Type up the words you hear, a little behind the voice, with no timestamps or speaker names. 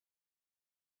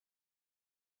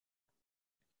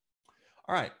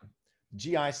All right,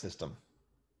 GI system.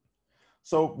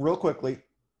 So real quickly,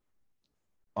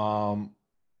 um,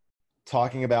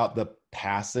 talking about the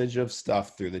passage of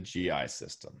stuff through the GI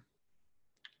system.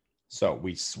 So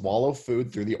we swallow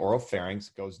food through the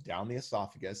oropharynx, goes down the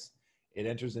esophagus. It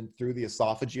enters in through the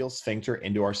esophageal sphincter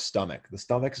into our stomach. The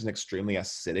stomach is an extremely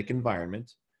acidic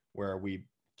environment where we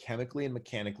chemically and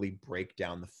mechanically break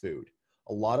down the food.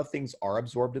 A lot of things are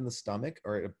absorbed in the stomach,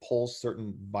 or it pulls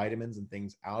certain vitamins and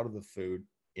things out of the food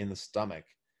in the stomach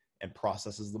and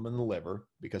processes them in the liver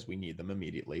because we need them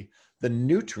immediately. The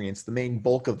nutrients, the main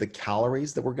bulk of the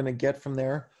calories that we're going to get from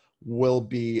there, will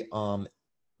be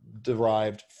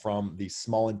derived from the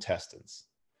small intestines.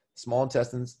 Small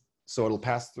intestines, so it'll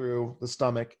pass through the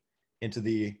stomach into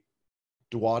the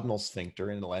duodenal sphincter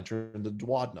and it'll enter into the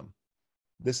duodenum.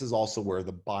 This is also where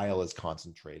the bile is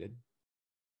concentrated.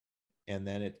 And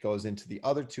then it goes into the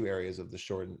other two areas of the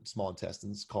short and small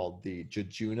intestines called the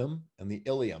jejunum and the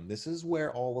ileum. This is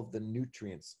where all of the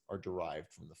nutrients are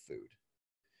derived from the food.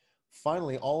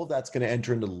 Finally, all of that's going to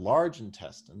enter into the large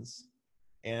intestines.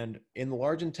 And in the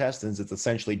large intestines, it's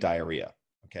essentially diarrhea,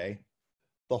 okay?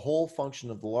 The whole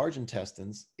function of the large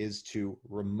intestines is to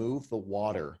remove the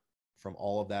water from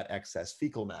all of that excess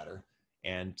fecal matter,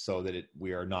 and so that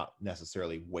we are not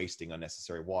necessarily wasting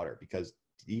unnecessary water, because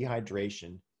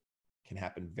dehydration can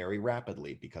happen very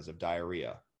rapidly because of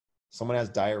diarrhea. Someone has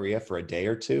diarrhea for a day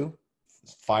or two,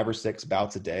 5 or 6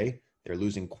 bouts a day, they're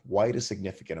losing quite a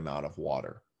significant amount of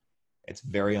water. It's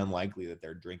very unlikely that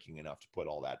they're drinking enough to put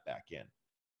all that back in.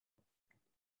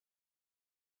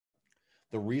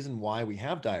 The reason why we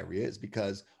have diarrhea is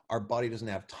because our body doesn't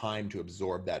have time to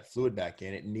absorb that fluid back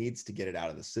in. It needs to get it out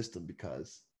of the system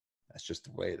because that's just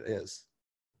the way it is.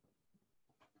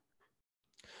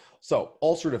 So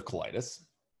ulcerative colitis,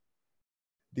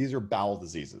 these are bowel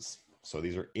diseases. So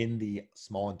these are in the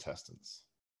small intestines.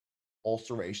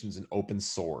 Ulcerations and open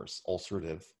sores,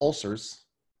 ulcerative ulcers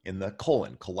in the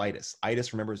colon, colitis.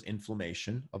 Itis, remember, is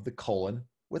inflammation of the colon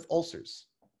with ulcers.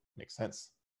 Makes sense.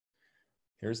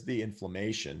 Here's the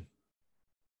inflammation.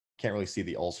 Can't really see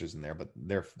the ulcers in there, but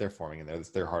they're forming in there.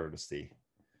 They're harder to see.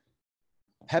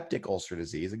 Peptic ulcer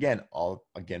disease, again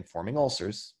forming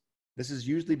ulcers. This is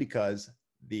usually because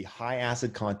the high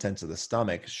acid contents of the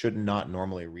stomach should not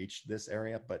normally reach this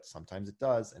area, but sometimes it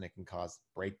does, and it can cause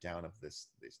breakdown of these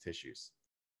tissues.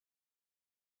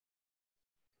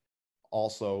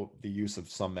 Also, the use of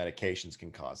some medications can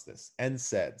cause this.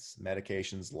 NSAIDs,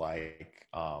 medications like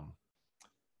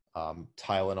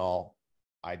Tylenol,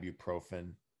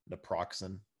 ibuprofen,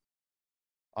 naproxen.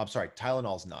 I'm sorry,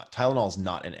 Tylenol's not. Tylenol's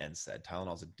not an NSAID.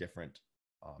 Tylenol's a different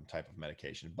type of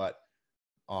medication, but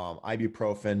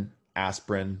ibuprofen,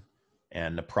 aspirin,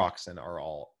 and naproxen are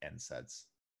all NSAIDs.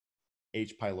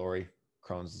 H. pylori,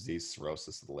 Crohn's disease,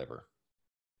 cirrhosis of the liver.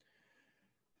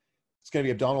 It's going to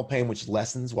be abdominal pain, which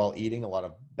lessens while eating, a lot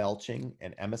of belching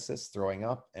and emesis, throwing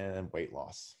up, and weight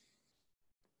loss.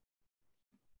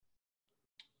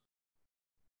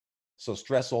 So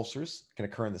stress ulcers can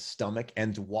occur in the stomach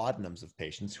and duodenums of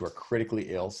patients who are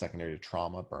critically ill, secondary to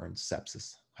trauma, burns,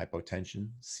 sepsis, hypotension,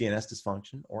 CNS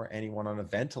dysfunction, or anyone on a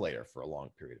ventilator for a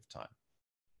long period of time.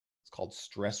 It's called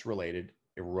stress-related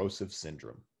erosive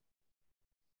syndrome.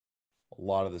 A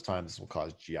lot of the time, this will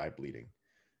cause GI bleeding.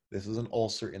 This is an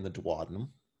ulcer in the duodenum.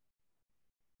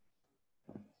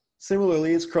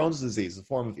 Similarly, it's Crohn's disease, a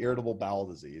form of irritable bowel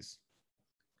disease,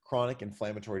 chronic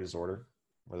inflammatory disorder,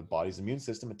 where the body's immune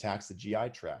system attacks the GI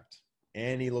tract,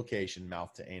 any location,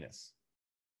 mouth to anus,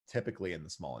 typically in the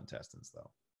small intestines, though.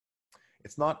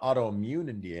 It's not autoimmune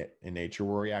in nature.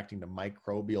 We're reacting to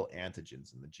microbial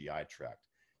antigens in the GI tract.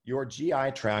 Your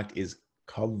GI tract is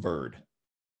covered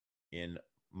in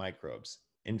microbes.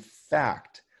 In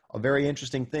fact, a very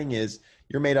interesting thing is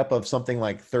you're made up of something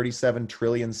like 37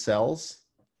 trillion cells.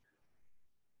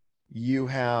 You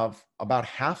have about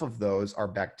half of those are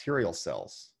bacterial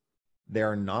cells.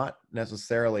 They're not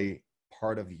necessarily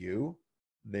part of you.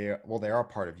 They are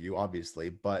part of you, obviously,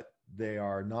 but they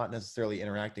are not necessarily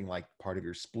interacting like part of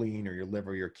your spleen or your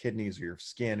liver, your kidneys, or your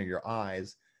skin, or your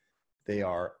eyes. They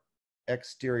are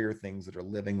exterior things that are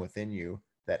living within you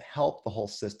that help the whole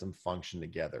system function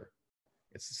together.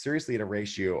 It's seriously at a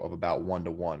ratio of about 1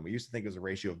 to 1. We used to think it was a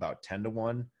ratio of about 10 to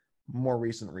 1. More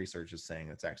recent research is saying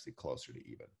it's actually closer to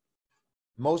even.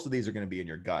 Most of these are going to be in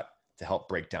your gut to help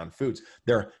break down foods.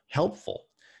 They're helpful.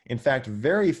 In fact,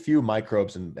 very few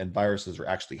microbes and viruses are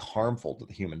actually harmful to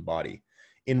the human body.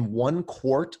 In 1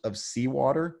 quart of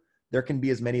seawater, there can be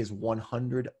as many as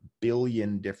 100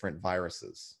 billion different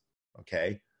viruses,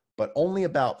 okay? But only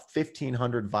about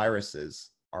 1,500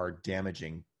 viruses are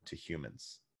damaging to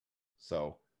humans.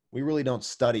 So We really don't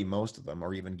study most of them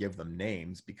or even give them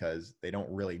names because they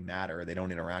don't really matter. They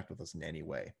don't interact with us in any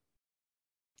way.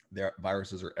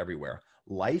 Viruses are everywhere.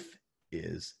 Life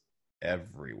is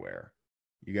everywhere.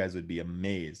 You guys would be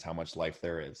amazed how much life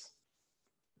there is.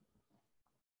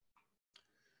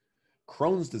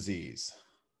 Crohn's disease,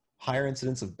 higher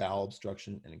incidence of bowel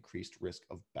obstruction and increased risk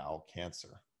of bowel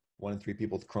cancer. 1 in 3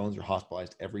 people with Crohn's are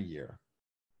hospitalized every year.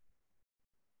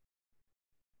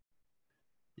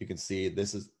 You can see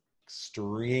this is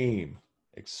extreme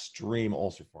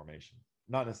ulcer formation.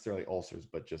 Not necessarily ulcers,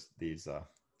 but just these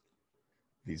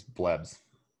blebs.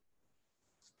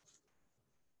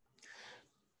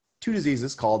 2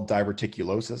 diseases called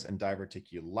diverticulosis and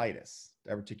diverticulitis.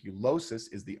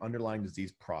 Diverticulosis is the underlying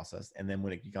disease process, and then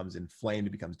when it becomes inflamed,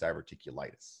 it becomes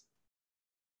diverticulitis.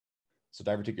 So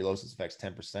diverticulosis affects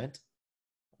 10%,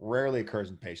 rarely occurs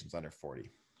in patients under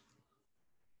 40.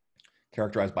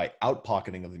 Characterized by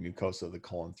outpocketing of the mucosa of the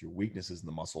colon through weaknesses in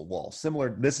the muscle wall.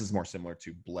 This is more similar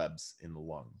to blebs in the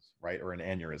lungs, right? Or an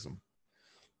aneurysm.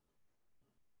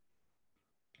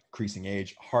 Increasing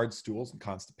age, hard stools and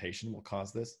constipation will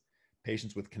cause this.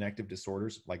 Patients with connective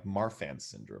disorders like Marfan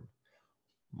syndrome.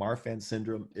 Marfan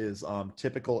syndrome is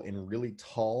typical in really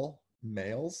tall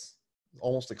males,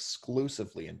 almost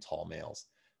exclusively in tall males.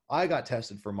 I got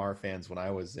tested for Marfan's when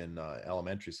I was in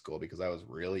elementary school because I was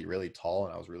really, really tall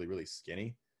and I was really, really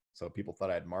skinny. So people thought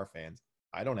I had Marfan's.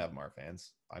 I don't have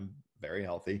Marfan's. I'm very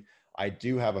healthy. I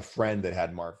do have a friend that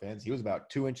had Marfan's. He was about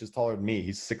 2 inches taller than me.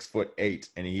 He's 6'8"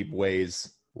 and he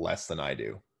weighs less than I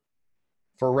do.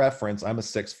 For reference, I'm a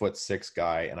 6'6"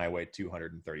 guy and I weigh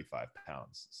 235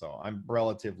 pounds. So I'm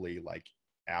relatively like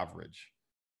average,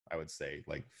 I would say,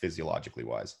 like physiologically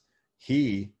wise.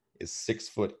 He is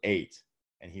 6'8"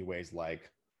 and he weighs like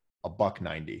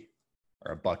 $190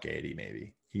 or $180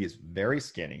 maybe. He is very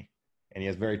skinny and he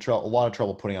has a lot of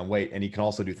trouble putting on weight. And he can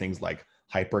also do things like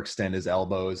hyperextend his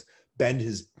elbows, bend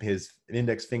his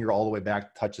index finger all the way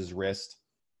back, touch his wrist.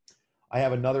 I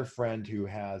have another friend who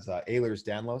has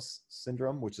Ehlers-Danlos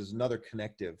syndrome, which is another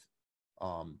connective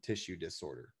tissue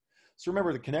disorder. So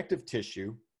remember, the connective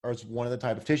tissue is one of the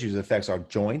type of tissues that affects our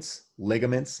joints,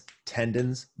 ligaments,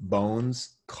 tendons,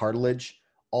 bones, cartilage,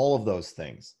 all of those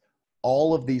things.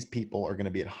 All of these people are going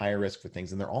to be at higher risk for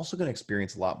things, and they're also going to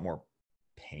experience a lot more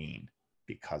pain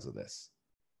because of this.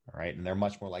 All right, and they're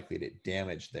much more likely to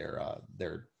damage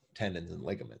their tendons and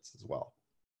ligaments as well.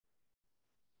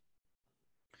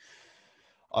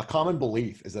 A common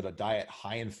belief is that a diet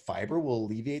high in fiber will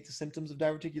alleviate the symptoms of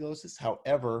diverticulosis.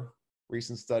 However,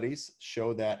 recent studies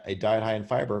show that a diet high in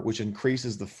fiber, which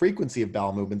increases the frequency of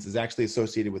bowel movements, is actually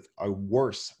associated with a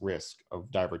worse risk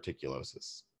of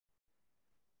diverticulosis.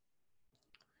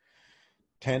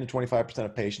 10 to 25%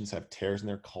 of patients have tears in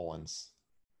their colons.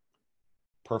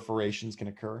 Perforations can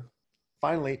occur.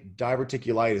 Finally,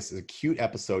 diverticulitis is an acute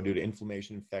episode due to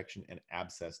inflammation, infection, and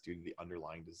abscess due to the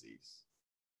underlying disease.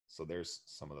 So there's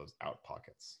some of those out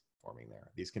pockets forming there.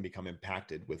 These can become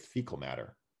impacted with fecal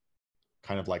matter,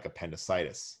 kind of like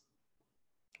appendicitis,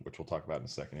 which we'll talk about in a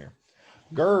second here.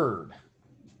 GERD,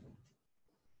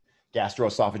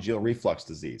 gastroesophageal reflux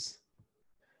disease,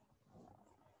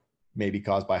 may be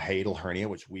caused by hiatal hernia,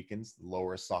 which weakens the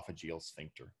lower esophageal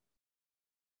sphincter.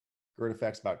 GERD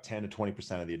affects about 10 to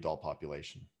 20% of the adult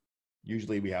population.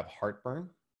 Usually we have heartburn,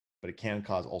 but it can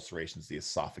cause ulcerations of the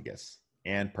esophagus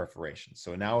and perforation.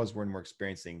 So now is when we're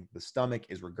experiencing the stomach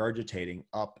is regurgitating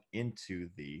up into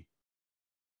the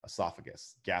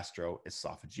esophagus,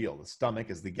 gastroesophageal. The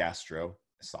stomach is the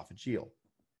gastroesophageal.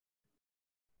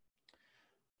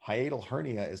 Hiatal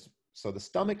hernia is, so the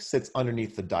stomach sits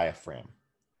underneath the diaphragm.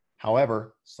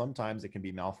 However, sometimes it can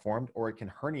be malformed or it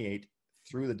can herniate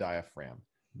through the diaphragm.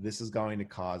 This is going to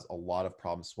cause a lot of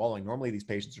problems swallowing. Normally these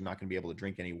patients are not going to be able to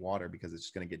drink any water because it's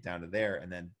just going to get down to there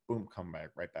and then boom, come back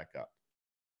right back up.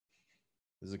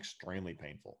 This is extremely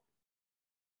painful.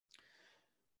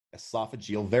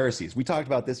 Esophageal varices. We talked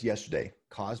about this yesterday,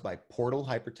 caused by portal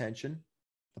hypertension.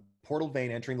 The portal vein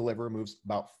entering the liver moves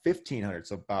about 1,500,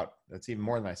 so that's even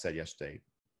more than I said yesterday,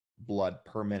 blood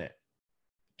per minute.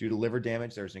 Due to liver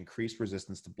damage, there's increased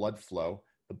resistance to blood flow.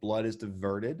 The blood is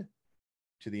diverted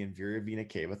to the inferior vena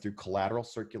cava through collateral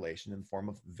circulation in the form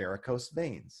of varicose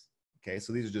veins. Okay,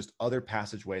 so these are just other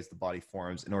passageways the body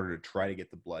forms in order to try to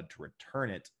get the blood to return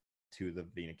it to the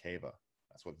vena cava.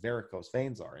 That's what varicose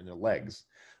veins are in the legs.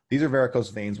 These are varicose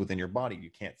veins within your body. You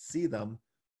can't see them,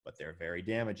 but they're very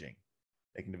damaging.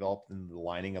 They can develop in the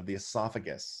lining of the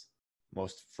esophagus.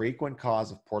 Most frequent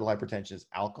cause of portal hypertension is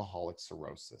alcoholic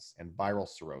cirrhosis and viral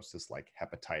cirrhosis like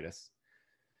hepatitis,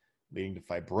 leading to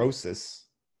fibrosis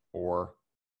or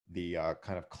the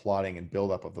kind of clotting and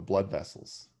buildup of the blood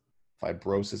vessels.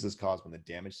 Fibrosis is caused when the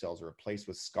damaged cells are replaced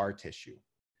with scar tissue.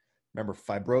 Remember,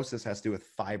 fibrosis has to do with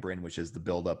fibrin, which is the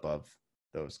buildup of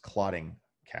those clotting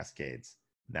cascades.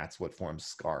 And that's what forms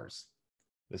scars.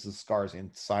 This is scars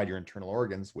inside your internal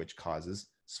organs, which causes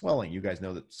swelling. You guys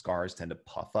know that scars tend to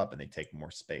puff up and they take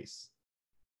more space.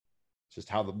 It's just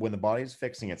how when the body is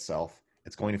fixing itself,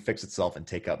 it's going to fix itself and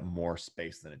take up more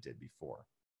space than it did before.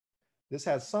 This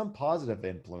has some positive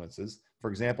influences. For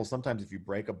example, sometimes if you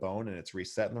break a bone and it's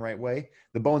reset in the right way,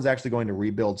 the bone's actually going to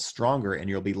rebuild stronger and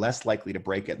you'll be less likely to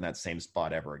break it in that same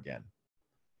spot ever again.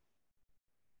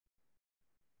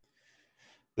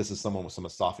 This is someone with some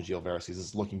esophageal varices. This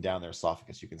is looking down their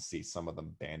esophagus. You can see some of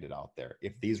them banded out there.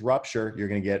 If these rupture, you're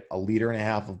going to get 1.5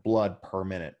 liters of blood per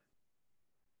minute.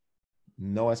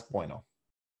 No es bueno.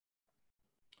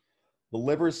 The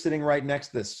liver is sitting right next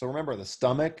to this. So remember, the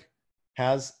stomach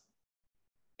has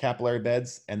capillary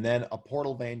beds and then a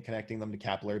portal vein connecting them to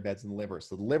capillary beds in the liver.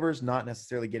 So the liver is not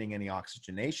necessarily getting any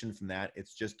oxygenation from that.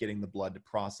 It's just getting the blood to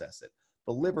process it.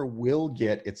 The liver will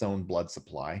get its own blood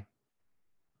supply,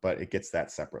 but it gets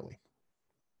that separately.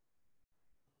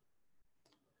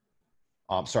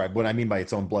 Sorry, what I mean by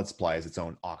its own blood supply is its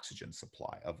own oxygen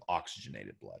supply of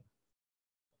oxygenated blood.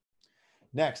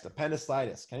 Next,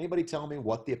 appendicitis. Can anybody tell me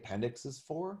what the appendix is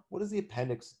for? What does the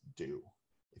appendix do?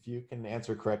 If you can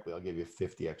answer correctly, I'll give you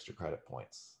 50 extra credit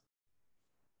points.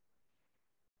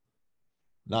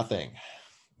 Nothing.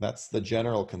 That's the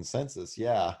general consensus.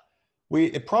 Yeah,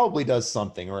 it probably does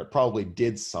something, or it probably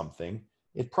did something.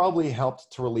 It probably helped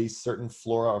to release certain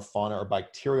flora or fauna or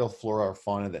bacterial flora or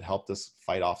fauna that helped us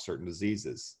fight off certain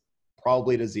diseases.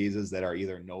 Probably diseases that are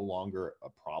either no longer a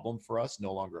problem for us,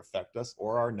 no longer affect us,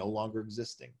 or are no longer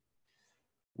existing.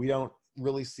 We don't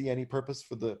really see any purpose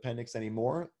for the appendix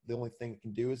anymore. The only thing it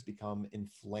can do is become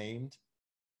inflamed,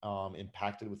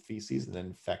 impacted with feces, and then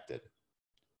infected.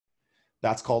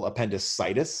 That's called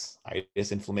appendicitis,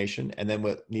 itis, inflammation, and then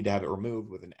we need to have it removed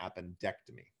with an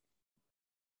appendectomy.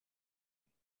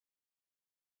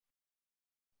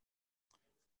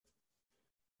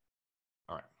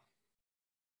 All right.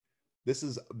 This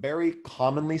is very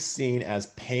commonly seen as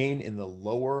pain in the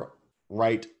lower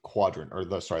right quadrant, or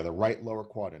the right lower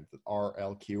quadrant, the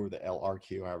RLQ or the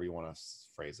LRQ, however you want to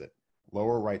phrase it,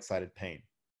 lower right-sided pain.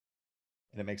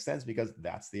 And it makes sense because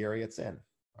that's the area it's in,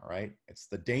 all right? It's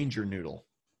the danger noodle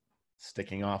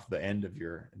sticking off the end of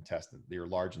your intestine, your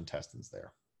large intestines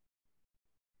there.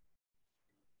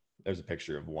 There's a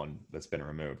picture of one that's been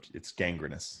removed. It's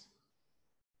gangrenous.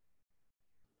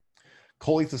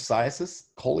 Cholelithiasis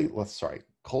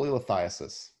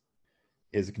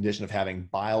is a condition of having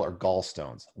bile or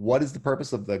gallstones. What is the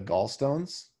purpose of the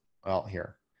gallstones? Well,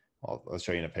 here, I'll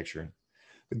show you in a picture.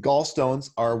 The gallstones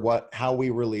are how we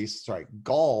release,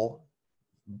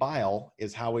 bile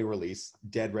is how we release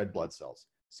dead red blood cells.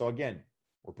 So again,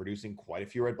 we're producing quite a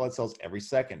few red blood cells every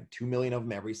second, 2 million of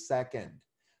them every second.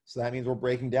 So that means we're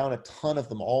breaking down a ton of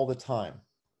them all the time.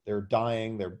 They're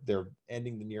dying, they're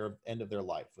ending the near end of their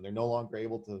life. When they're no longer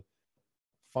able to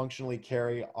functionally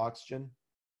carry oxygen,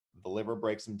 the liver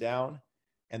breaks them down,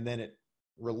 and then it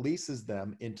releases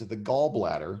them into the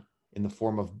gallbladder in the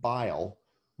form of bile,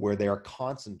 where they are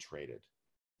concentrated.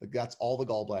 That's all the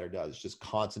gallbladder does, it just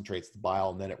concentrates the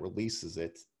bile, and then it releases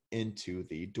it into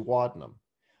the duodenum.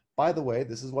 By the way,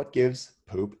 this is what gives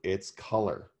poop its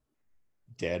color.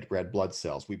 Dead red blood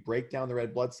cells. We break down the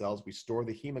red blood cells, we store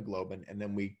the hemoglobin, and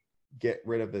then we get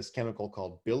rid of this chemical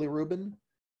called bilirubin,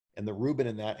 and the rubin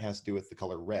in that has to do with the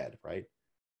color red, right?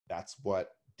 That's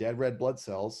what dead red blood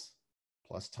cells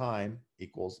plus time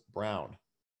equals brown.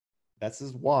 This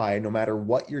is why no matter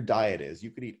what your diet is,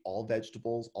 you could eat all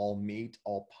vegetables, all meat,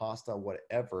 all pasta,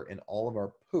 whatever, and all of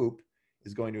our poop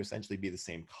is going to essentially be the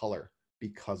same color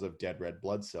because of dead red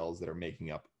blood cells that are making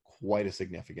up quite a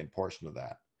significant portion of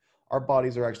that. Our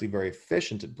bodies are actually very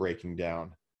efficient at breaking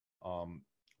down a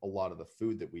lot of the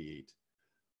food that we eat,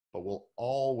 but we'll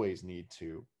always need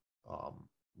to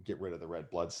get rid of the red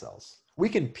blood cells. We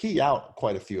can pee out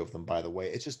quite a few of them, by the way.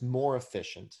 It's just more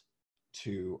efficient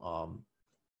to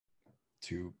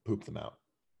poop them out.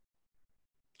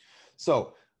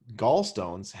 So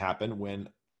gallstones happen when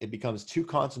it becomes too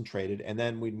concentrated, and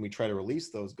then when we try to release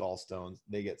those gallstones,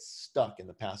 they get stuck in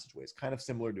the passageways, kind of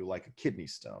similar to like a kidney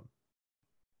stone.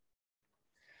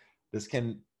 This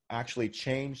can actually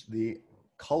change the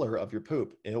color of your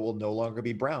poop. It will no longer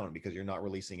be brown because you're not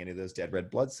releasing any of those dead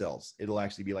red blood cells. It'll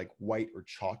actually be like white or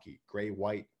chalky,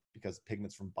 gray-white, because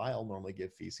pigments from bile normally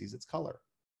give feces its color.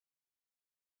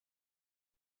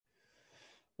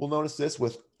 We'll notice this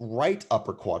with right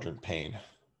upper quadrant pain,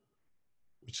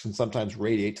 which can sometimes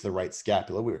radiate to the right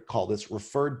scapula. We would call this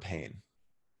referred pain.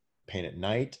 Pain at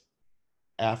night,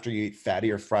 After you eat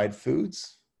fatty or fried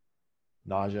foods,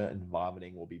 nausea and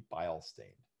vomiting will be bile stained.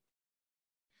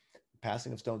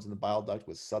 Passing of stones in the bile duct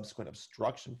with subsequent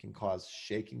obstruction can cause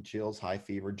shaking, chills, high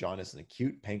fever, jaundice, and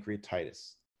acute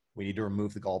pancreatitis. We need to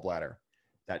remove the gallbladder.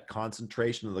 That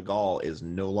concentration of the gall is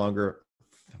no longer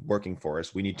working for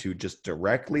us. We need to just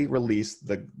directly release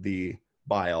the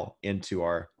bile into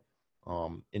our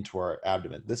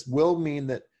abdomen. This will mean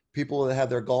that people that have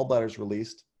their gallbladders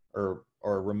released or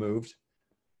removed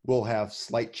will have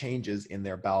slight changes in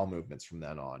their bowel movements from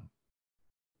then on.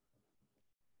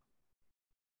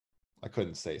 I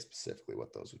couldn't say specifically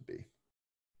what those would be.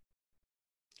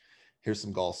 Here's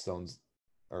some gallstones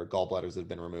or gallbladders that have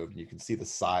been removed, and you can see the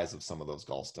size of some of those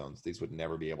gallstones. These would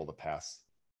never be able to pass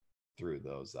through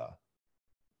those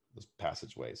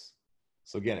passageways.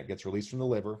 So again, it gets released from the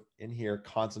liver in here,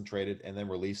 concentrated, and then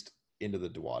released into the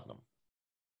duodenum.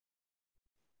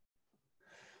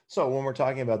 So when we're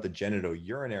talking about the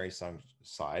genitourinary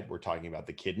side, we're talking about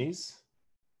the kidneys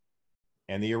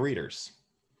and the ureters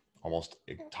almost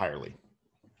entirely.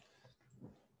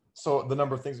 So the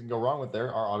number of things that can go wrong with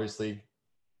there are obviously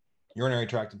urinary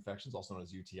tract infections, also known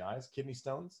as UTIs, kidney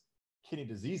stones, kidney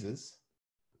diseases,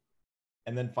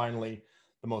 and then finally,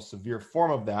 the most severe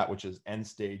form of that, which is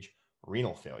end-stage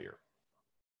renal failure.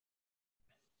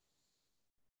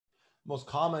 Most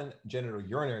common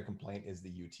genitourinary complaint is the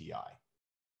UTI.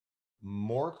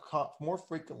 More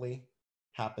frequently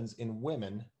happens in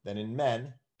women than in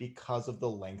men because of the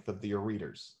length of the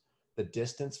ureters. The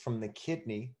distance from the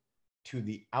kidney to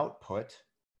the output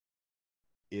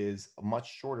is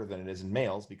much shorter than it is in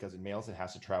males, because in males it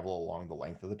has to travel along the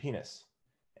length of the penis,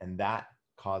 and that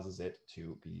causes it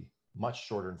to be much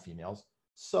shorter in females.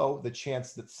 So the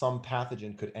chance that some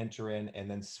pathogen could enter in and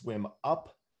then swim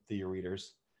up the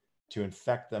ureters to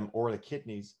infect them or the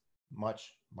kidneys,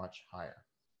 much, much higher.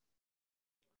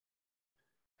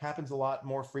 Happens a lot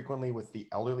more frequently with the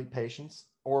elderly patients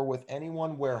or with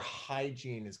anyone where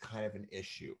hygiene is kind of an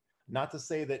issue. Not to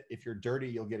say that if you're dirty,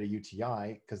 you'll get a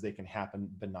UTI, because they can happen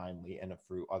benignly and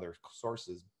through other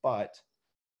sources, but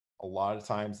a lot of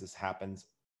times this happens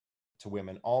to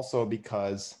women also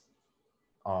because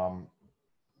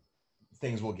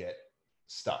things will get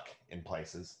stuck in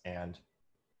places, and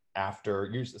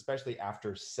especially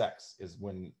after sex is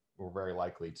when we're very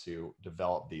likely to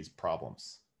develop these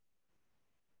problems.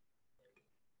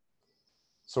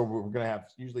 So we're going to have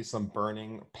usually some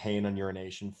burning, pain on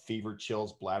urination, fever,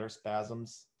 chills, bladder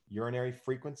spasms, urinary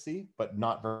frequency, but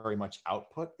not very much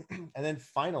output. And then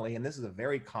finally, and this is a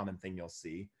very common thing you'll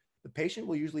see, the patient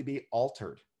will usually be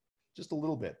altered just a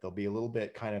little bit. They'll be a little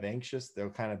bit kind of anxious. They'll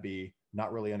kind of be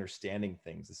not really understanding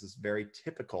things. This is very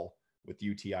typical with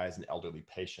UTIs in elderly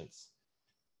patients.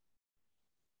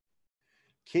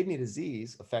 Kidney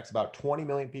disease affects about 20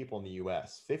 million people in the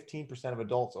US. 15% of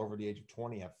adults over the age of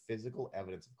 20 have physical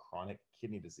evidence of chronic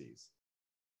kidney disease.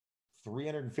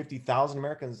 350,000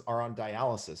 Americans are on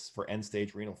dialysis for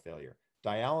end-stage renal failure.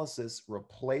 Dialysis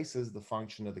replaces the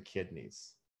function of the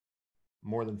kidneys.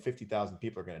 More than 50,000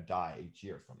 people are going to die each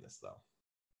year from this, though.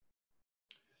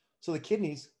 So the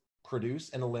kidneys produce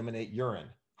and eliminate urine.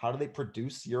 How do they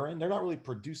produce urine? They're not really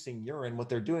producing urine. What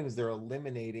they're doing is they're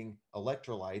eliminating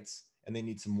electrolytes, and they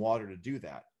need some water to do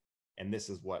that. And this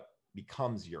is what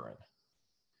becomes urine.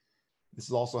 This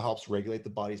also helps regulate the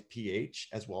body's pH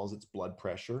as well as its blood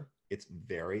pressure. It's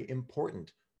very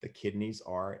important. The kidneys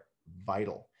are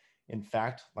vital. In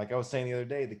fact, like I was saying the other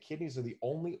day, the kidneys are the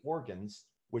only organs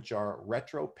which are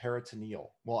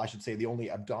retroperitoneal. Well, I should say the only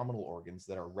abdominal organs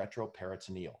that are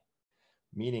retroperitoneal,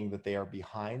 meaning that they are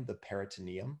behind the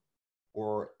peritoneum,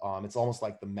 or it's almost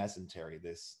like the mesentery,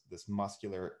 this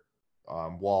muscular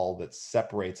wall that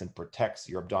separates and protects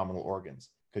your abdominal organs,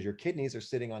 because your kidneys are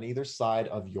sitting on either side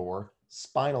of your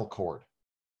spinal cord.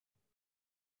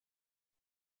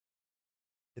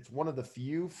 It's one of the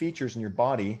few features in your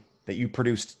body that you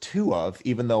produced two of,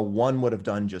 even though one would have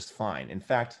done just fine. In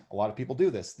fact, a lot of people do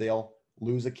this. They'll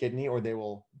lose a kidney or they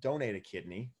will donate a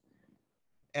kidney.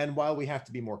 And while we have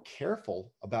to be more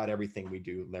careful about everything we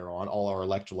do thereon, all our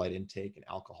electrolyte intake and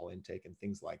alcohol intake and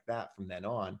things like that from then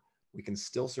on, we can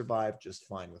still survive just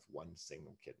fine with one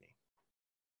single kidney.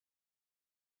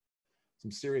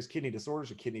 Some serious kidney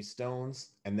disorders are kidney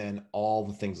stones, and then all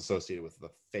the things associated with the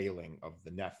failing of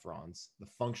the nephrons, the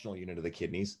functional unit of the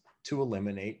kidneys, to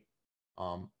eliminate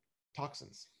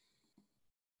toxins.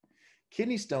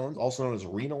 Kidney stones, also known as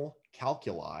renal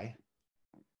calculi,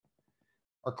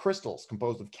 are crystals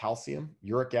composed of calcium,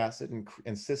 uric acid,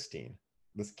 and cysteine.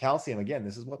 This calcium, again,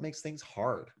 this is what makes things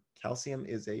hard. Calcium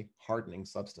is a hardening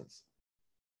substance.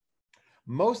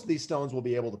 Most of these stones will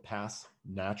be able to pass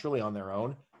naturally on their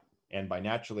own, And by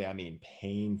naturally, I mean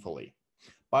painfully.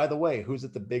 By the way, who's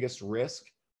at the biggest risk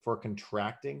for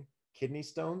contracting kidney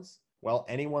stones? Well,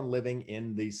 anyone living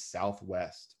in the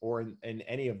Southwest or in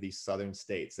any of these southern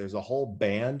states. There's a whole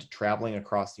band traveling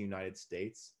across the United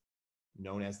States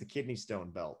known as the kidney stone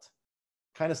belt.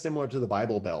 Kind of similar to the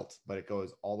Bible Belt, but it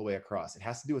goes all the way across. It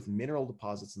has to do with mineral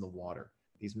deposits in the water.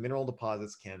 These mineral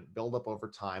deposits can build up over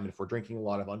time. And if we're drinking a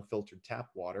lot of unfiltered tap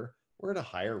water, we're at a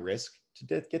higher risk to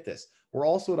get this. We're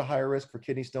also at a higher risk for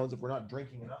kidney stones if we're not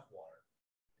drinking enough water.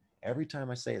 Every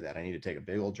time I say that, I need to take a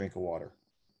big old drink of water.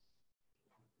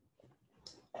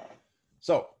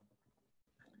 So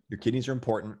your kidneys are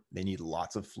important. They need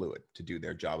lots of fluid to do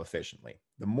their job efficiently.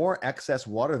 The more excess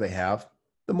water they have,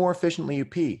 the more efficiently you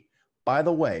pee. By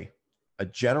the way, a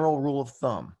general rule of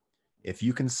thumb, if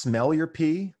you can smell your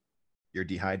pee, you're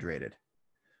dehydrated.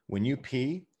 When you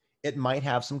pee, it might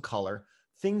have some color.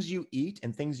 Things you eat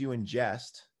and things you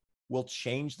ingest will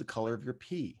change the color of your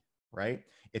pee, right?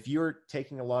 If you're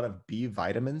taking a lot of B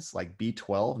vitamins like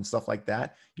B12 and stuff like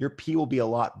that, your pee will be a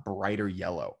lot brighter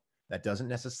yellow. That doesn't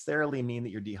necessarily mean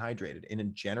that you're dehydrated. In a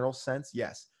general sense,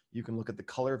 yes, you can look at the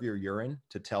color of your urine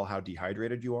to tell how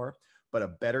dehydrated you are, but a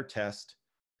better test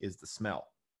is the smell.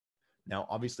 Now,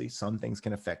 obviously, some things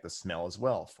can affect the smell as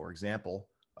well. For example,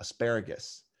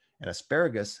 asparagus. And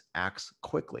asparagus acts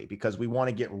quickly because we want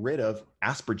to get rid of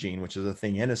asparagine, which is a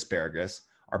thing in asparagus.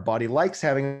 Our body likes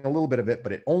having a little bit of it,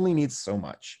 but it only needs so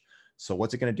much. So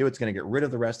what's it going to do? It's going to get rid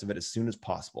of the rest of it as soon as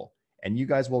possible. And you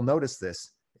guys will notice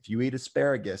this. If you eat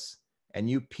asparagus and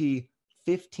you pee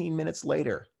 15 minutes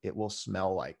later, it will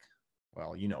smell like,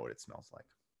 well, you know what it smells like.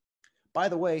 By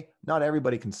the way, not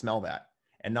everybody can smell that.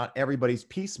 And not everybody's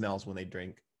pee smells when they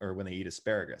drink or when they eat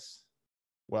asparagus.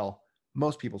 Well,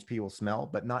 most people's pee will smell,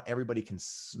 but not everybody can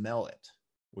smell it,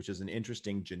 which is an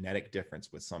interesting genetic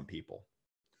difference with some people.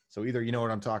 So either you know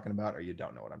what I'm talking about or you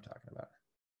don't know what I'm talking about.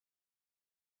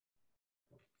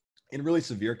 In really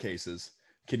severe cases,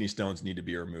 kidney stones need to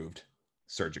be removed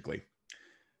surgically.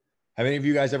 Have any of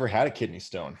you guys ever had a kidney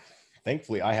stone?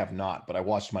 Thankfully, I have not, but I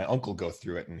watched my uncle go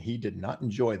through it and he did not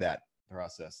enjoy that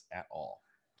process at all.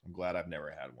 I'm glad I've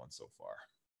never had one so far.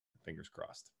 Fingers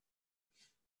crossed.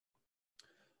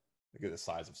 Look at the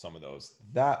size of some of those.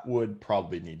 That would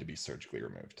probably need to be surgically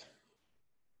removed.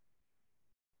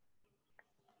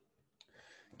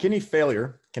 Kidney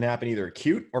failure can happen either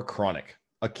acute or chronic.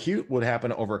 Acute would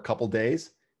happen over a couple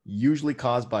days, usually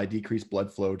caused by decreased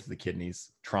blood flow to the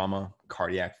kidneys, trauma,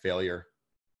 cardiac failure,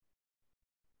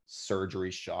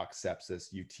 surgery, shock,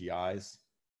 sepsis, UTIs,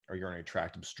 or urinary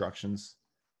tract obstructions.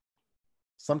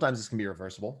 Sometimes this can be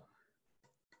reversible.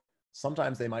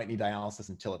 Sometimes they might need dialysis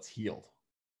until it's healed.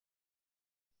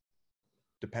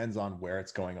 Depends on where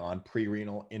it's going on,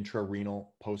 pre-renal,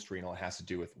 intra-renal, post-renal. It has to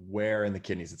do with where in the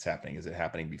kidneys it's happening. Is it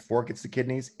happening before it gets to the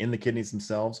kidneys, in the kidneys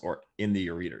themselves, or in the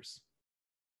ureters?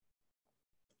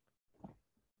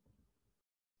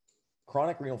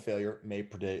 Chronic renal failure may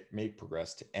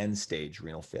progress to end-stage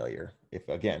renal failure if,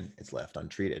 again, it's left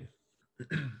untreated.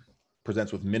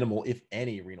 Presents with minimal, if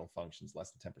any, renal functions,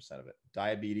 less than 10% of it.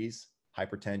 Diabetes,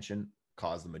 hypertension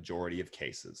cause the majority of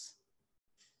cases,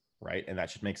 right? And that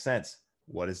should make sense.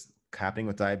 What is happening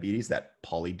with diabetes? That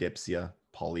polydipsia,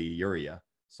 polyuria.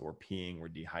 So we're peeing, we're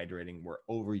dehydrating, we're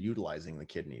overutilizing the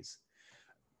kidneys.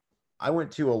 I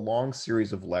went to a long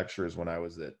series of lectures when I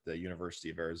was at the University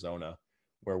of Arizona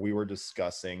where we were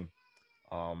discussing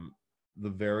the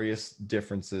various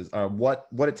differences, what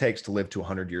it takes to live to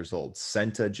 100 years old,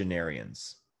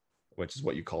 centenarians, which is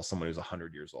what you call someone who's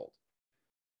 100 years old.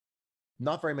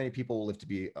 Not very many people will live to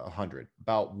be 100.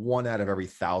 About 1 out of every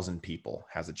 1,000 people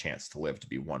has a chance to live to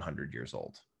be 100 years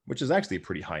old, which is actually a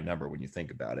pretty high number when you think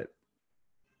about it.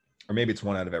 Or maybe it's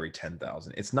 1 out of every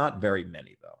 10,000. It's not very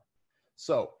many, though.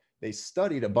 So they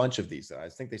studied a bunch of these. I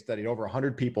think they studied over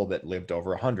 100 people that lived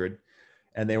over 100,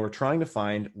 and they were trying to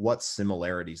find what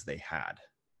similarities they had.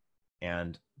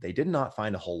 And they did not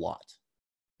find a whole lot.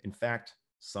 In fact,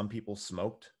 some people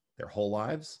smoked their whole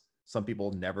lives. Some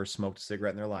people never smoked a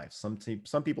cigarette in their life. Some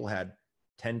people had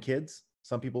 10 kids.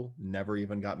 Some people never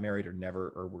even got married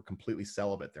or were completely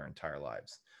celibate their entire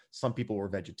lives. Some people were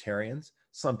vegetarians.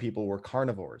 Some people were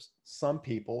carnivores. Some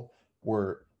people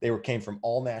came from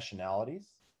all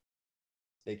nationalities.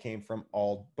 They came from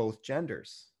both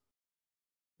genders.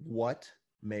 What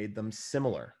made them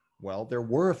similar? Well, there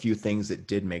were a few things that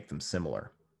did make them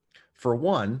similar. For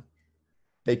one,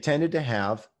 they tended to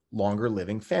have longer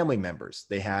living family members.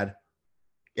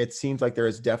 It seems like there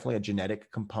is definitely a genetic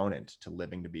component to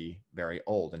living to be very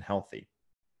old and healthy.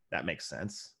 That makes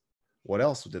sense. What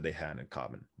else did they have in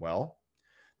common? Well,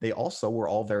 they also were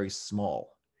all very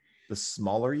small. The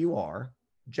smaller you are,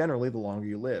 generally the longer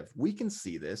you live. We can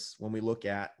see this when we look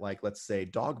at, like, let's say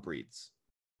dog breeds.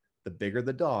 The bigger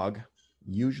the dog,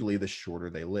 usually the shorter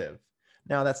they live.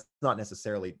 Now, that's not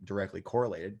necessarily directly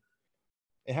correlated.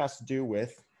 It has to do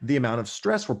with the amount of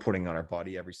stress we're putting on our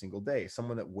body every single day.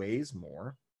 Someone that weighs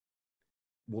more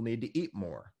will need to eat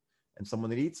more. And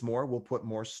someone that eats more will put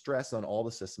more stress on all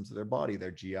the systems of their body, their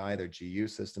GI, their GU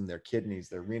system, their kidneys,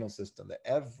 their renal system, that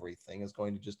everything is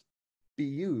going to just be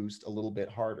used a little bit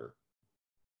harder.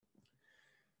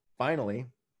 Finally,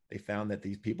 they found that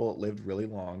these people that lived really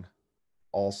long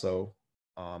also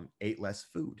ate less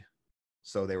food.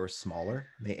 So they were smaller,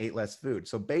 they ate less food.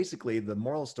 So basically, the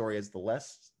moral story is the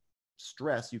less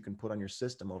stress you can put on your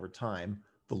system over time,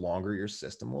 the longer your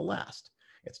system will last.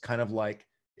 It's kind of like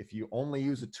if you only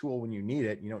use a tool when you need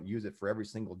it, you don't use it for every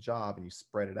single job, and you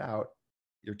spread it out,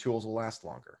 your tools will last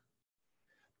longer.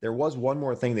 There was one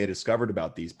more thing they discovered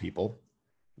about these people,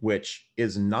 which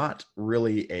is not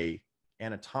really a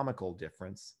anatomical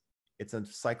difference. It's a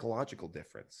psychological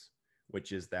difference,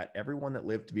 which is that everyone that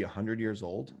lived to be 100 years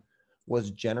old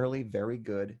was generally very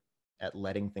good at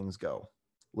letting things go,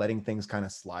 letting things kind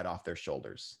of slide off their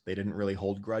shoulders. They didn't really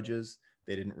hold grudges.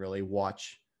 They didn't really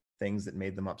watch things that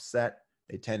made them upset.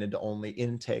 They tended to only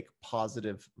intake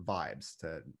positive vibes,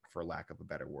 for lack of a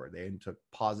better word. They took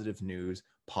positive news,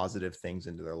 positive things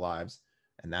into their lives,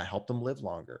 and that helped them live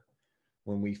longer.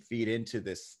 When we feed into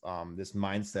this this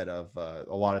mindset of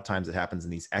a lot of times it happens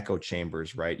in these echo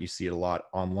chambers, right? You see it a lot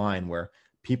online where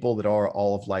people that are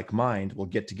all of like mind will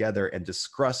get together and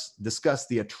discuss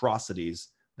the atrocities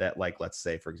that, like, let's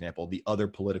say, for example, the other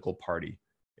political party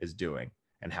is doing,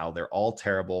 and how they're all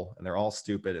terrible and they're all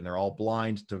stupid and they're all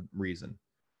blind to reason.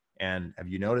 And have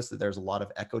you noticed that there's a lot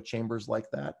of echo chambers like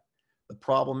that? The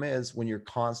problem is when you're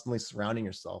constantly surrounding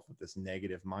yourself with this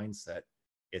negative mindset,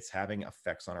 it's having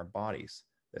effects on our bodies.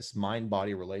 This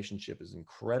mind-body relationship is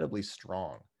incredibly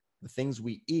strong. The things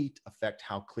we eat affect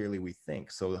how clearly we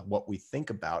think. So what we think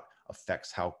about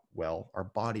affects how well our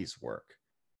bodies work.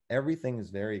 Everything is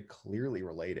very clearly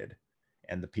related.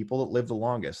 And the people that live the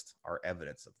longest are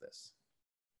evidence of this.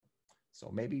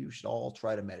 So maybe you should all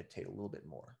try to meditate a little bit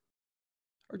more.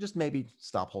 Or just maybe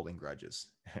stop holding grudges,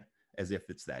 as if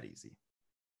it's that easy.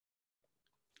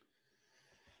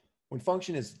 When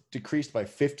function is decreased by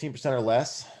 15% or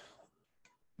less,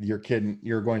 you're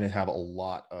going to have a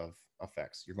lot of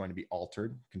effects. You're going to be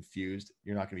altered, confused.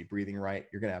 You're not going to be breathing right.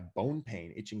 You're going to have bone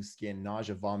pain, itching skin,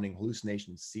 nausea, vomiting,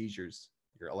 hallucinations, seizures.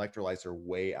 Your electrolytes are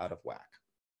way out of whack.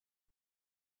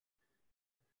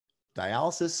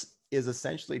 Dialysis is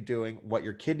essentially doing what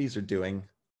your kidneys are doing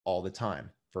all the time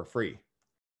for free.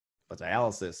 But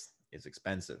dialysis is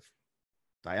expensive.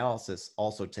 Dialysis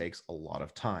also takes a lot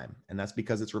of time, and that's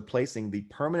because it's replacing the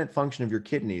permanent function of your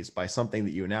kidneys by something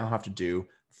that you now have to do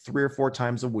 3 or 4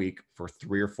 times a week for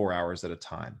 3 or 4 hours at a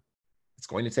time. It's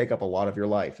going to take up a lot of your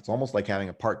life. It's almost like having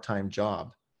a part-time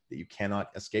job that you cannot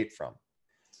escape from.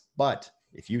 But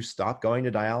if you stop going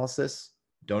to dialysis,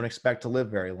 don't expect to live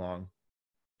very long.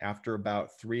 After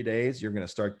about 3 days, you're going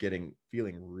to start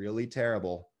feeling really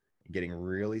terrible, and getting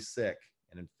really sick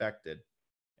and infected.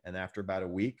 And after about a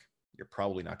week, you're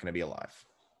probably not going to be alive.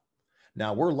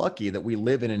 Now, we're lucky that we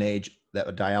live in an age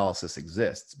that dialysis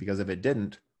exists, because if it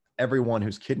didn't, everyone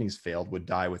whose kidneys failed would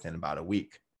die within about a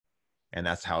week. And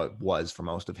that's how it was for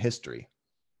most of history.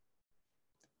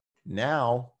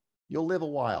 Now, you'll live a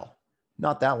while.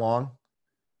 Not that long.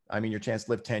 I mean, your chance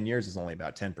to live 10 years is only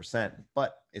about 10%,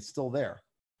 but it's still there.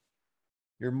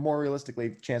 You're more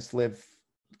realistically chance to live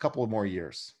a couple of more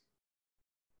years.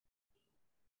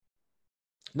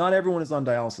 Not everyone is on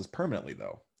dialysis permanently,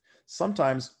 though.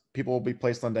 Sometimes people will be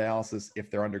placed on dialysis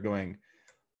if they're undergoing,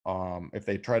 if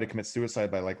they try to commit suicide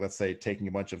by, like, let's say, taking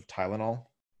a bunch of Tylenol.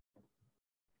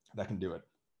 That can do it.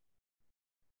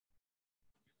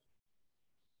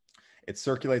 It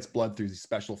circulates blood through these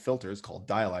special filters called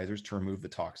dialyzers to remove the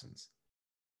toxins.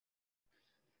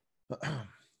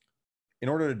 In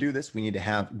order to do this, we need to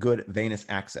have good venous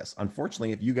access.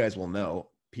 Unfortunately, if you guys will know,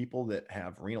 people that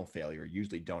have renal failure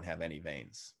usually don't have any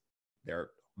veins.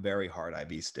 They're very hard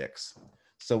IV sticks.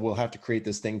 So we'll have to create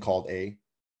this thing called a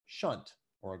shunt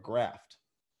or a graft.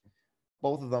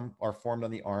 Both of them are formed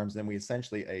on the arms, and we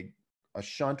essentially, a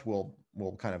shunt will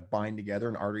kind of bind together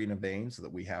an artery and a vein so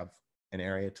that we have an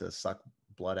area to suck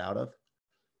blood out of,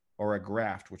 or a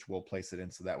graft, which we'll place it in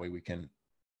so that way we can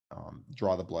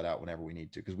draw the blood out whenever we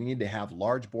need to, because we need to have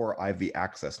large bore IV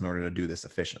access in order to do this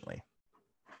efficiently.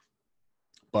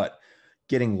 But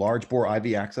getting large bore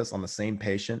IV access on the same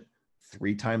patient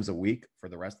 3 times a week for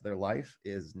the rest of their life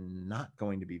is not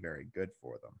going to be very good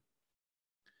for them,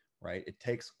 right? It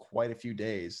takes quite a few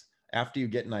days after you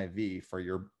get an IV for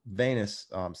your venous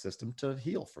system to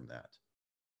heal from that.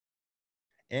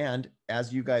 And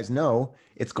as you guys know,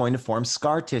 it's going to form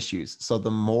scar tissues. So the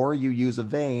more you use a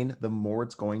vein, the more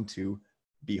it's going to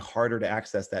be harder to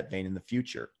access that vein in the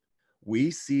future. We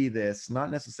see this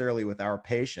not necessarily with our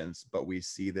patients, but we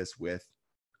see this with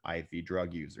IV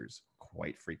drug users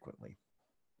quite frequently.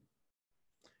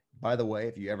 By the way,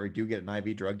 if you ever do get an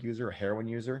IV drug user, a heroin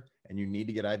user, and you need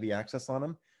to get IV access on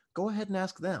them, go ahead and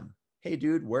ask them, hey,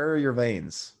 dude, where are your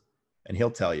veins? And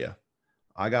he'll tell you,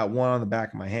 I got one on the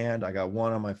back of my hand. I got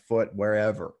one on my foot,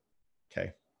 wherever.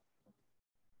 Okay.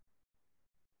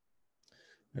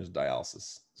 There's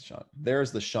dialysis shunt.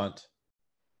 There's the shunt.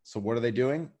 So what are they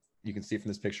doing? You can see from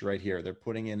this picture right here. They're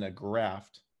putting in a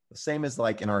graft, the same as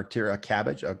like an arteria, a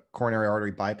CABG, a coronary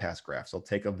artery bypass graft. So they'll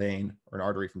take a vein or an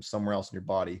artery from somewhere else in your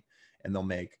body, and they'll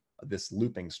make this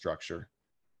looping structure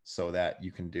so that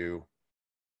you can do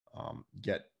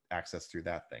get access through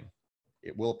that thing.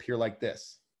 It will appear like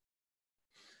this.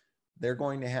 They're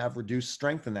going to have reduced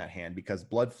strength in that hand because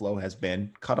blood flow has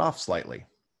been cut off slightly.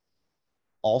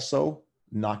 Also,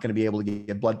 not going to be able to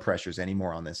get blood pressures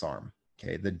anymore on this arm.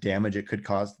 Okay, the damage it could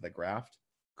cause to the graft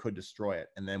could destroy it,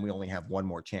 and then we only have one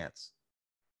more chance.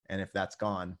 And if that's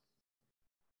gone,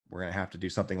 we're going to have to do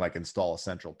something like install a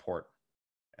central port,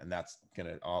 and that's going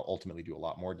to ultimately do a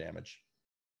lot more damage.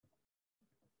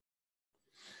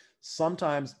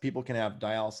 Sometimes people can have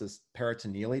dialysis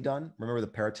peritoneally done. Remember, the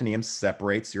peritoneum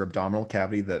separates your abdominal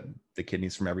cavity, the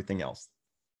kidneys, from everything else.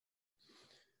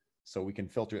 So we can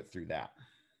filter it through that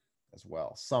as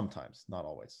well. Sometimes, not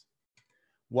always.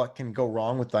 What can go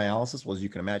wrong with dialysis? Well, as you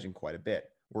can imagine, quite a bit.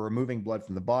 We're removing blood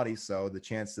from the body, so the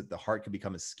chance that the heart could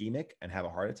become ischemic and have a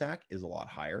heart attack is a lot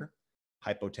higher.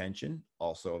 Hypotension,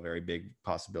 also a very big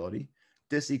possibility.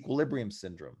 Disequilibrium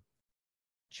syndrome.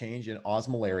 Change in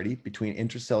osmolarity between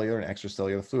intracellular and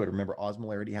extracellular fluid. Remember,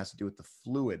 osmolarity has to do with the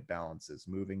fluid balances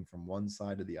moving from one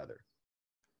side to the other.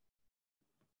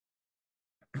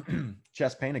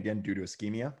 Chest pain, again, due to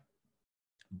ischemia.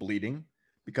 Bleeding,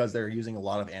 because they're using a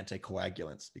lot of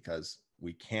anticoagulants, because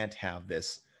we can't have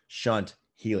this shunt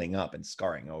healing up and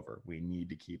scarring over. We need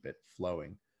to keep it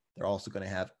flowing. They're also going to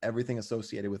have everything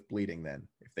associated with bleeding then.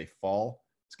 If they fall,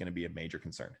 it's going to be a major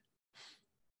concern.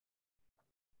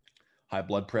 High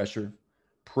blood pressure,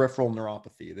 peripheral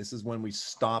neuropathy. This is when we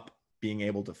stop being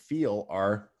able to feel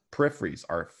our peripheries,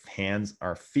 our hands,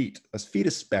 our feet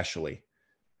especially.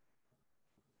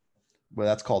 Well,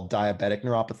 that's called diabetic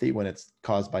neuropathy when it's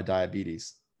caused by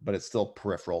diabetes, but it's still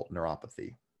peripheral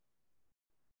neuropathy.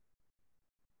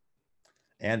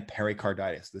 And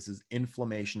pericarditis. This is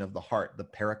inflammation of the heart. The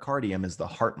pericardium is the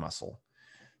heart muscle.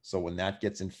 So when that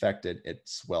gets infected, it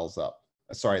swells up.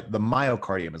 Sorry, the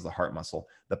myocardium is the heart muscle.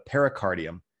 The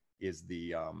pericardium is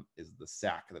the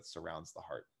sac that surrounds the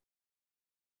heart.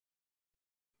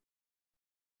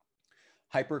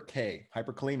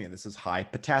 Hyperkalemia. This is high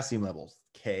potassium levels.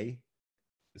 K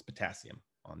is potassium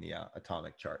on the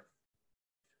atomic chart.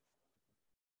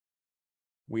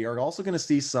 We are also going to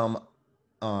see some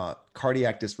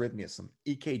cardiac dysrhythmia, some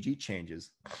EKG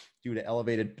changes due to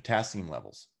elevated potassium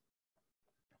levels.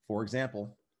 For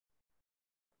example,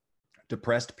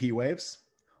 depressed P waves,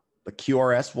 the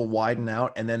QRS will widen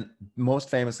out, and then most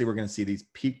famously, we're going to see these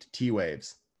peaked T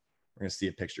waves. We're going to see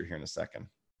a picture here in a second.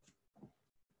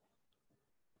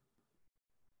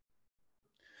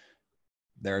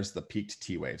 There's the peaked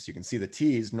T waves. You can see the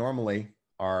T's normally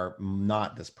are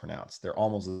not this pronounced. They're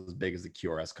almost as big as the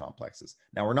QRS complexes.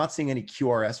 Now, we're not seeing any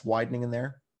QRS widening in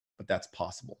there, but that's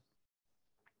possible.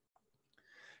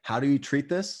 How do you treat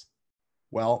this?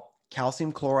 Well,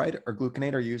 calcium chloride or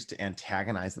gluconate are used to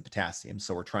antagonize the potassium.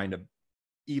 So we're trying to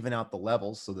even out the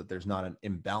levels so that there's not an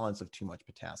imbalance of too much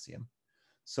potassium.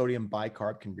 Sodium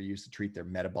bicarb can be used to treat their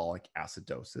metabolic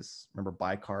acidosis. Remember,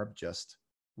 bicarb just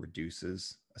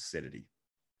reduces acidity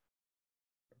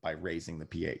by raising the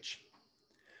pH.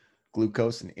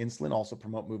 Glucose and insulin also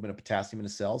promote movement of potassium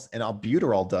into cells, and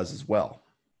albuterol does as well.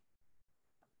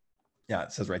 Yeah,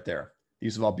 it says right there. The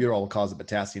use of albuterol will cause the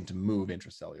potassium to move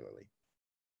intracellularly.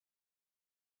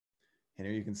 And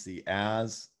here you can see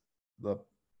as the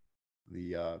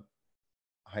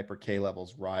hyper K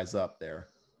levels rise up there,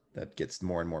 that gets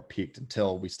more and more peaked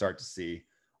until we start to see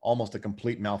almost a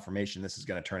complete malformation. This is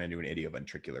going to turn into an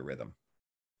idioventricular rhythm.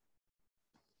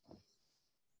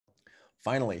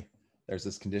 Finally, there's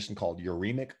this condition called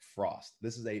uremic frost.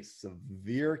 This is a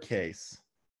severe case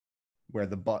where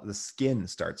the skin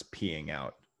starts peeing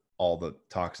out all the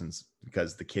toxins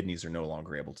because the kidneys are no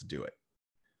longer able to do it.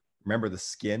 Remember, the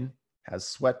skin has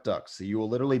sweat ducts, so you will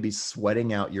literally be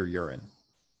sweating out your urine.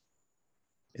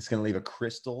 It's going to leave a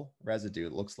crystal residue.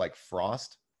 It looks like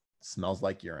frost, Smells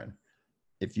like urine.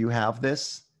 If you have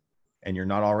this and you're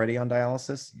not already on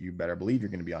dialysis, you better believe you're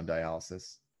going to be on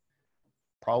dialysis.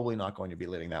 Probably not going to be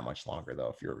living that much longer, though,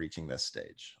 if you're reaching this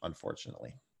stage,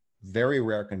 unfortunately. Very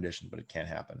rare condition, but it can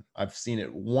happen. I've seen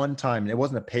it one time, and it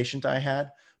wasn't a patient I had,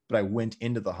 but I went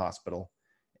into the hospital,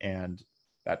 and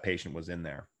that patient was in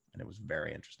there, and it was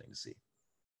very interesting to see.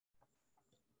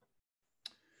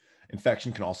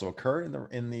 Infection can also occur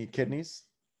in the kidneys,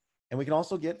 and we can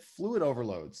also get fluid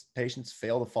overloads. Patients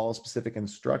fail to follow specific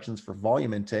instructions for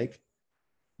volume intake.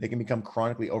 They can become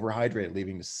chronically overhydrated,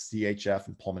 leading to CHF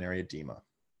and pulmonary edema.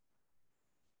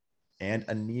 And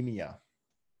anemia,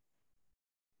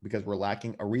 because we're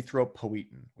lacking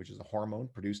erythropoietin, which is a hormone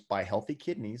produced by healthy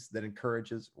kidneys that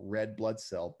encourages red blood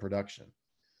cell production.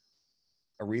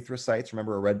 Erythrocytes,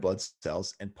 remember, are red blood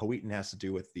cells, and poietin has to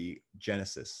do with the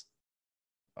genesis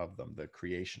of them, the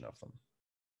creation of them.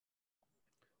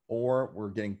 Or we're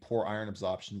getting poor iron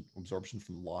absorption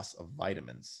from loss of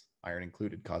vitamins, iron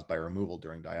included, caused by removal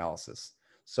during dialysis.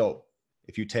 So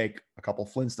if you take a couple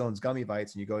Flintstones gummy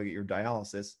bites and you go get your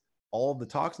dialysis, all of the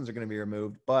toxins are going to be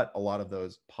removed, but a lot of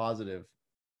those positive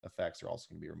effects are also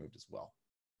going to be removed as well.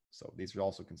 So these are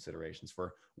also considerations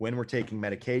for when we're taking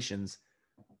medications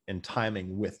and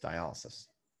timing with dialysis.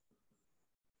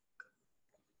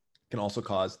 It can also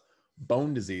cause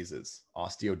bone diseases,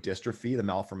 osteodystrophy, the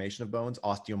malformation of bones,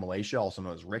 osteomalacia, also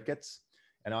known as rickets,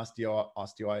 and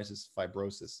osteoitis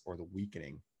fibrosis, or the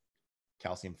weakening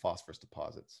calcium phosphorus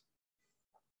deposits.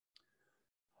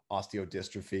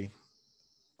 Osteodystrophy,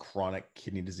 chronic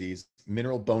kidney disease,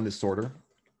 mineral bone disorder,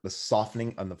 the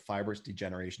softening and the fibrous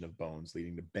degeneration of bones,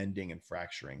 leading to bending and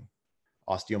fracturing.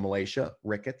 Osteomalacia,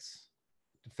 rickets,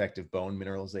 defective bone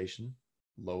mineralization,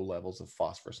 low levels of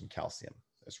phosphorus and calcium.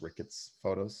 There's rickets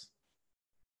photos.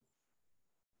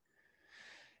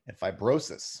 And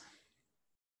fibrosis,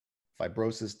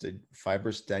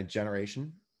 fibrous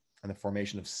degeneration, and the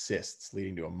formation of cysts,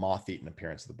 leading to a moth-eaten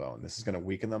appearance of the bone. This is going to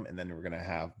weaken them, and then we're going to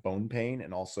have bone pain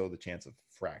and also the chance of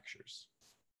fractures.